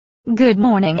Good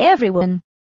morning, everyone.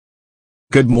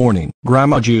 Good morning,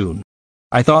 Grandma June.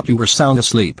 I thought you were sound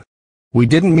asleep. We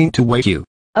didn't mean to wake you.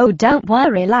 Oh, don't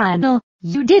worry, Lionel.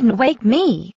 You didn't wake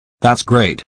me. That's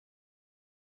great.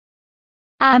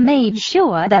 I made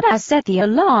sure that I set the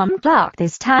alarm clock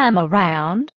this time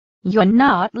around. You're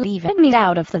not leaving me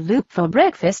out of the loop for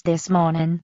breakfast this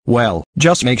morning. Well,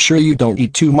 just make sure you don't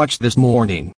eat too much this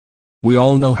morning. We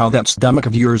all know how that stomach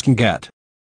of yours can get.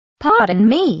 Pardon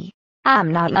me.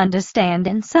 I'm not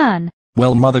understanding, son.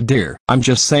 Well, mother dear, I'm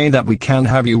just saying that we can't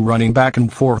have you running back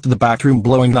and forth to the bathroom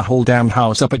blowing the whole damn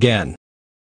house up again.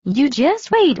 You just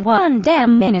wait one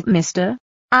damn minute, mister.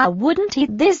 I wouldn't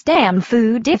eat this damn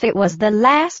food if it was the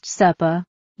last supper.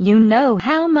 You know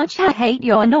how much I hate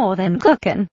your northern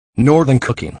cooking. Northern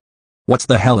cooking? What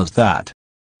the hell is that?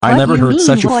 I What never you heard mean,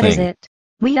 such a what is thing. it?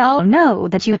 We all know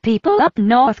that you people up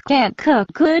north can't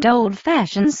cook good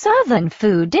old-fashioned southern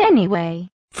food anyway.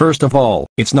 First of all,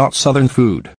 it's not southern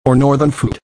food, or northern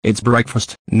food. It's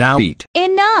breakfast. Now eat.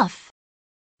 Enough!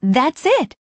 That's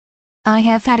it. I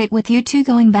have had it with you two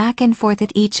going back and forth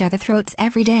at each other's throats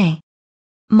every day.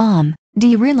 Mom, do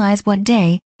you realize what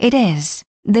day it is?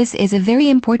 This is a very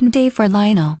important day for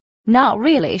Lionel. Not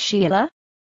really, Sheila.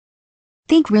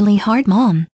 Think really hard,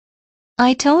 Mom.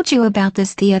 I told you about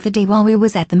this the other day while we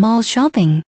was at the mall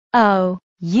shopping. Oh,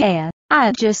 yeah,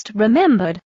 I just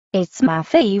remembered. It's my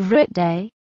favorite day.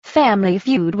 Family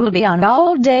Feud will be on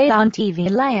all day on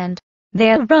TV Land.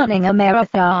 They're running a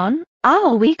marathon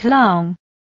all week long.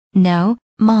 No,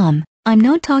 Mom, I'm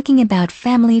not talking about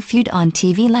Family Feud on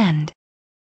TV Land.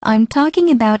 I'm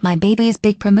talking about my baby's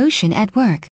big promotion at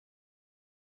work.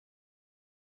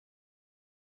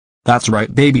 That's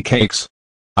right, baby cakes.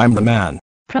 I'm the man.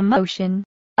 Promotion?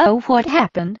 Oh, what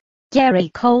happened? Gary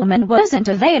Coleman wasn't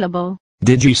available.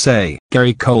 Did you say,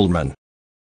 Gary Coleman?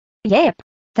 Yep.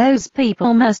 Those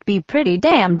people must be pretty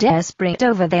damn desperate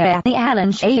over there at the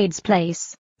Alan Shades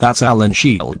place. That's Alan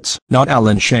Shields, not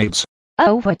Alan Shades.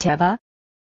 Oh, whatever.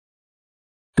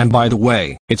 And by the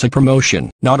way, it's a promotion,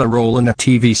 not a role in a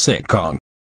TV sitcom.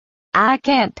 I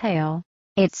can't tell.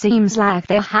 It seems like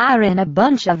they're hiring a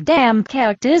bunch of damn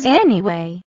characters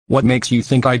anyway. What makes you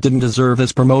think I didn't deserve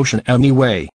this promotion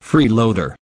anyway,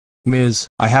 freeloader? Miss,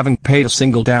 I haven't paid a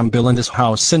single damn bill in this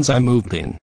house since I moved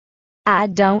in. I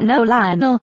don't know,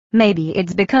 Lionel. Maybe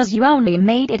it's because you only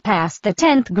made it past the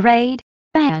 10th grade.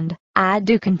 And I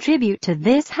do contribute to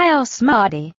this house,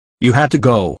 smarty. You had to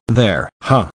go there,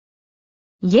 huh?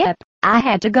 Yep, I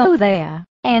had to go there,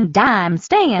 and I'm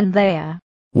staying there.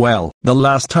 Well, the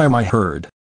last time I heard,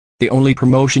 the only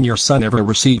promotion your son ever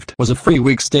received was a free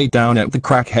week stay down at the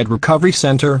Crackhead Recovery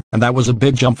Center, and that was a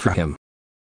big jump for him.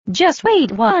 Just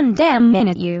wait one damn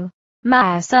minute, you.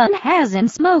 My son hasn't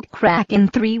smoked crack in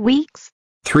 3 weeks.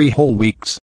 3 whole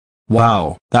weeks?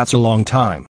 Wow, that's a long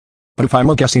time. But if I'm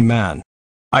a guessing man,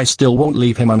 I still won't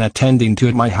leave him unattending to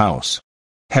at my house.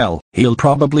 Hell, he'll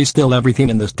probably steal everything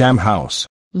in this damn house.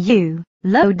 You,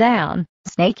 low down,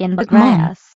 snake in the Mom,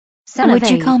 grass. Son would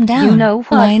of you a, calm down? You know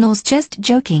what? Lionel's just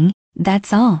joking,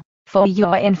 that's all. For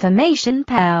your information,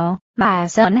 pal, my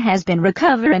son has been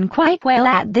recovering quite well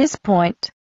at this point.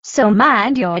 So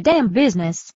mind your damn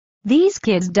business. These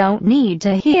kids don't need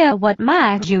to hear what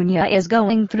Mike Jr. is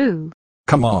going through.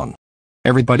 Come on.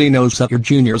 Everybody knows that your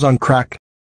junior's on crack.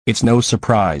 It's no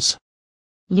surprise.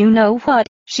 You know what,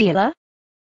 Sheila?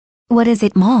 What is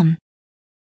it, Mom?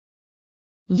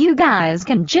 You guys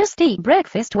can just eat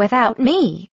breakfast without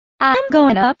me. I'm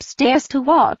going upstairs to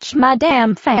watch my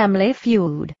damn Family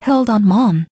Feud. Hold on,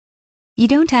 Mom. You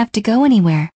don't have to go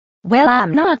anywhere. Well,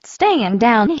 I'm not staying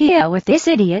down here with this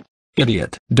idiot.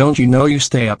 Idiot, don't you know you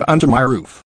stay up under my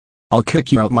roof? I'll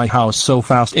kick you out my house so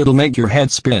fast it'll make your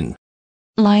head spin.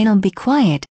 Lionel, be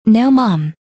quiet. No,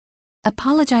 Mom.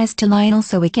 Apologize to Lionel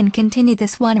so we can continue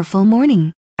this wonderful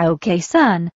morning. Okay,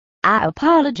 son. I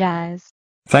apologize.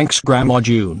 Thanks, Grandma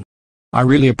June. I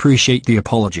really appreciate the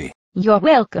apology. You're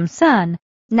welcome, son.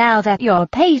 Now that your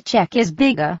paycheck is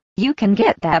bigger, you can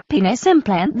get that penis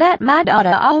implant that my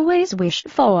daughter always wished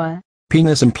for.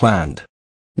 Penis implant?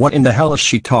 What in the hell is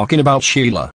she talking about,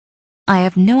 Sheila? I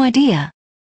have no idea.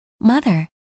 Mother.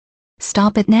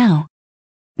 Stop it now.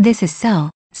 This is so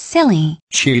silly.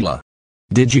 Sheila.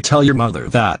 Did you tell your mother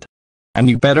that? And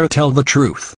you better tell the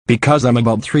truth, because I'm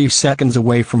about 3 seconds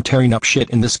away from tearing up shit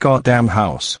in this goddamn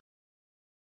house.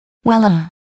 Well,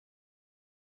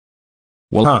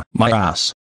 my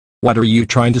ass. What are you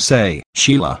trying to say,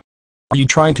 Sheila? Are you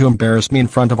trying to embarrass me in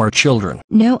front of our children?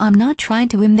 No, I'm not trying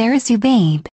to embarrass you,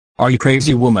 babe. Are you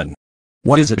crazy, woman?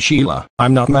 What is it, Sheila?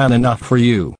 I'm not man enough for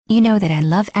you. You know that I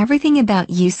love everything about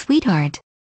you, sweetheart.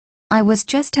 I was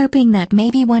just hoping that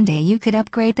maybe one day you could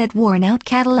upgrade that worn-out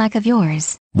Cadillac of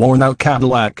yours. Worn out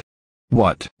Cadillac?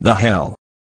 What the hell?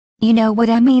 You know what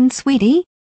I mean, sweetie?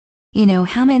 You know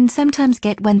how men sometimes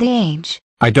get when they age.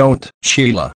 I don't,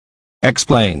 Sheila.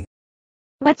 Explain.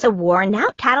 What's a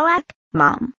worn-out Cadillac,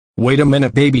 Mom? Wait a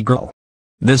minute, baby girl.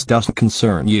 This doesn't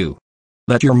concern you.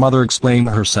 Let your mother explain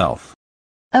herself.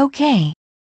 Okay.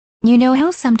 You know how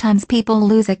sometimes people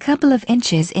lose a couple of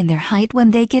inches in their height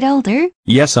when they get older?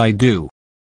 Yes, I do.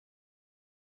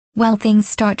 Well, things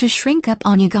start to shrink up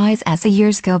on you guys as the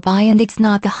years go by, and it's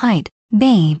not the height,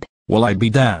 babe. Well, I be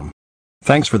damned.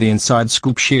 Thanks for the inside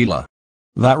scoop, Sheila.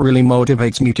 That really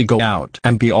motivates me to go out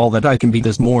and be all that I can be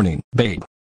this morning, babe.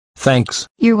 Thanks.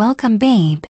 You're welcome,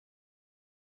 babe.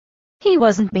 He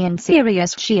wasn't being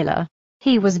serious, Sheila.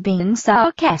 He was being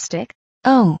sarcastic.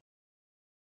 Oh.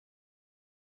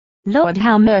 Lord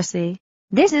have mercy.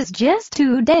 This is just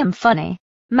too damn funny.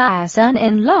 My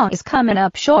son-in-law is coming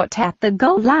up short at the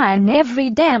goal line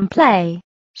every damn play.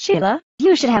 Sheila,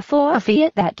 you should have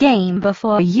forfeited that game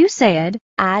before you said,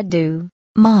 I do.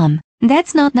 Mom,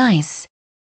 that's not nice.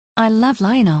 I love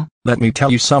Lionel. Let me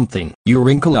tell you something, you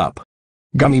wrinkle up.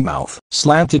 Gummy mouth,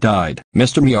 slanted-eyed,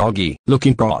 Mr. Miyagi,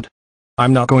 looking broad.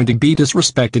 I'm not going to be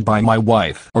disrespected by my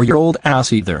wife or your old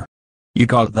ass either. You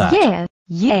got that?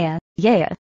 Yeah.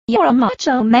 You're a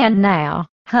macho man now,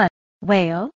 huh?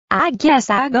 Well, I guess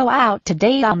I'll go out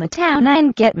today on the town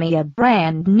and get me a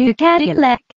brand new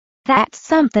Cadillac. That's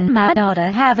something my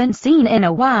daughter haven't seen in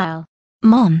a while.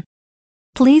 Mom.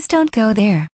 Please don't go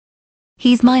there.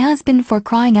 He's my husband, for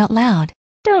crying out loud.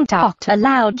 Don't talk too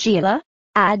loud, Sheila.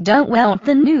 I don't want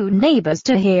the new neighbors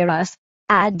to hear us.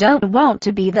 I don't want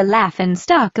to be the laughing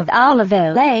stock of all of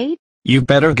LA. You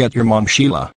better get your mom,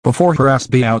 Sheila, before her ass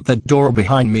be out that door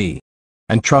behind me.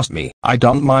 And trust me, I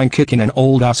don't mind kicking an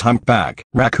old ass humpback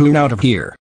raccoon out of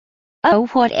here. Oh,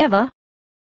 whatever.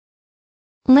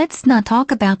 Let's not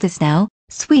talk about this now,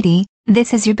 sweetie.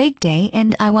 This is your big day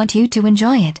and I want you to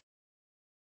enjoy it.